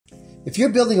If you're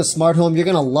building a smart home, you're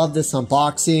going to love this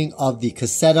unboxing of the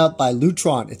Caséta by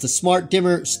Lutron. It's a smart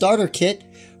dimmer starter kit,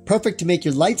 perfect to make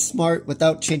your lights smart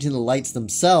without changing the lights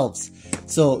themselves.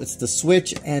 So it's the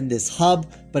switch and this hub,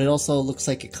 but it also looks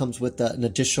like it comes with an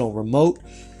additional remote.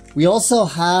 We also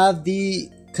have the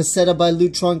Caséta by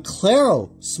Lutron Claro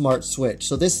smart switch.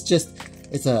 So this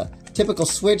it's a typical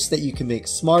switch that you can make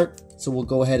smart. So we'll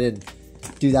go ahead and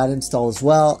do that install as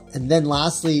well. And then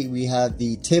lastly, we have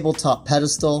the tabletop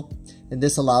pedestal. And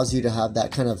this allows you to have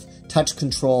that kind of touch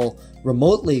control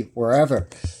remotely wherever.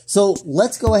 So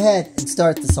let's go ahead and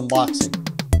start this unboxing.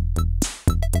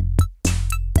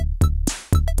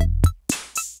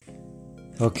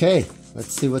 Okay,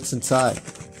 let's see what's inside.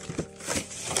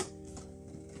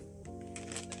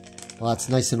 Well, it's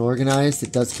nice and organized.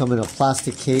 It does come in a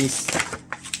plastic case.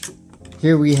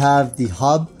 Here we have the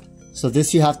hub. So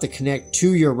this you have to connect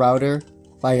to your router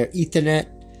via Ethernet.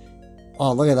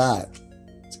 Oh, look at that.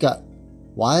 It's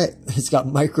got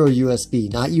micro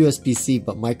USB, not USB-C,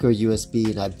 but micro USB,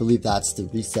 and I believe that's the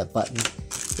reset button.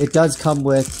 It does come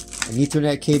with an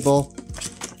Ethernet cable,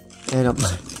 and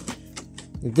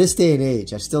in this day and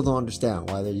age, I still don't understand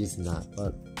why they're using that,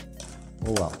 but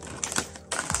oh well.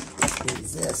 What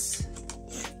is this?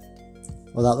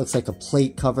 Well, that looks like a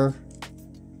plate cover,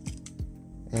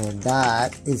 and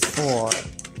that is for,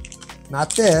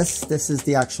 not this, this is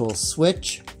the actual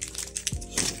switch.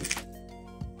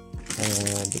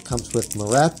 And it comes with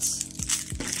morettes,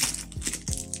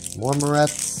 more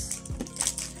morettes.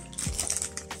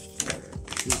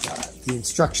 We got the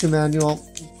instruction manual,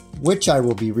 which I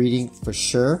will be reading for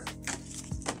sure.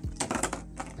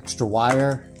 Extra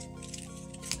wire,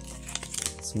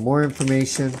 some more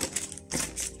information.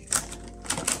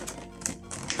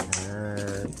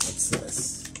 And what's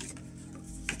this?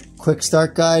 Quick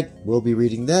start guide, we'll be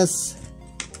reading this.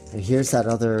 And here's that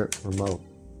other remote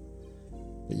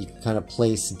that you can kind of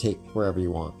place and take wherever you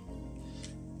want.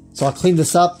 So I'll clean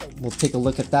this up. We'll take a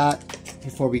look at that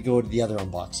before we go to the other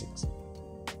unboxings.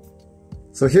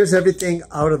 So here's everything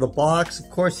out of the box. Of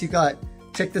course, you got,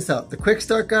 check this out, the quick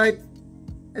start guide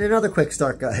and another quick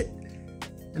start guide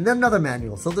and then another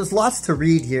manual. So there's lots to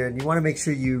read here, and you want to make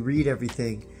sure you read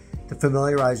everything to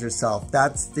familiarize yourself.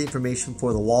 That's the information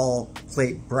for the wall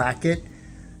plate bracket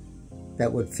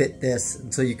that would fit this,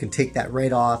 and so you can take that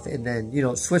right off and then, you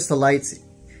know, switch the lights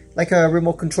like a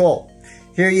remote control.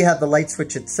 Here you have the light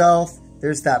switch itself.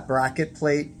 There's that bracket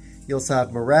plate. You also have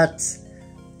morettes,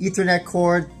 Ethernet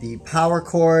cord, the power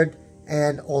cord,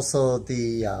 and also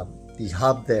the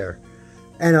hub there,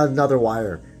 and another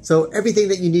wire. So everything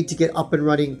that you need to get up and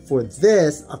running for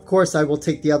this. Of course, I will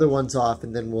take the other ones off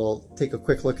and then we'll take a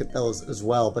quick look at those as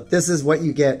well. But this is what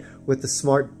you get with the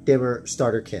Smart Dimmer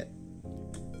Starter Kit.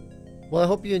 Well, I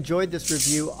hope you enjoyed this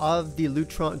review of the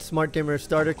Lutron Smart Dimmer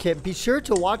Starter Kit. Be sure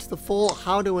to watch the full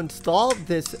how to install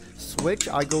this switch.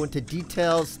 I go into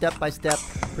details, step-by-step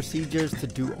procedures to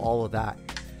do all of that.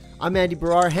 I'm Andy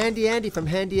Baryer, Handy Andy from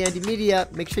Handy Andy Media.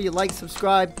 Make sure you like,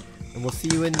 subscribe, and we'll see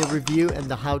you in the review and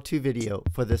the how-to video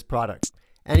for this product.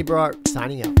 Andy Baryer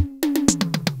signing out.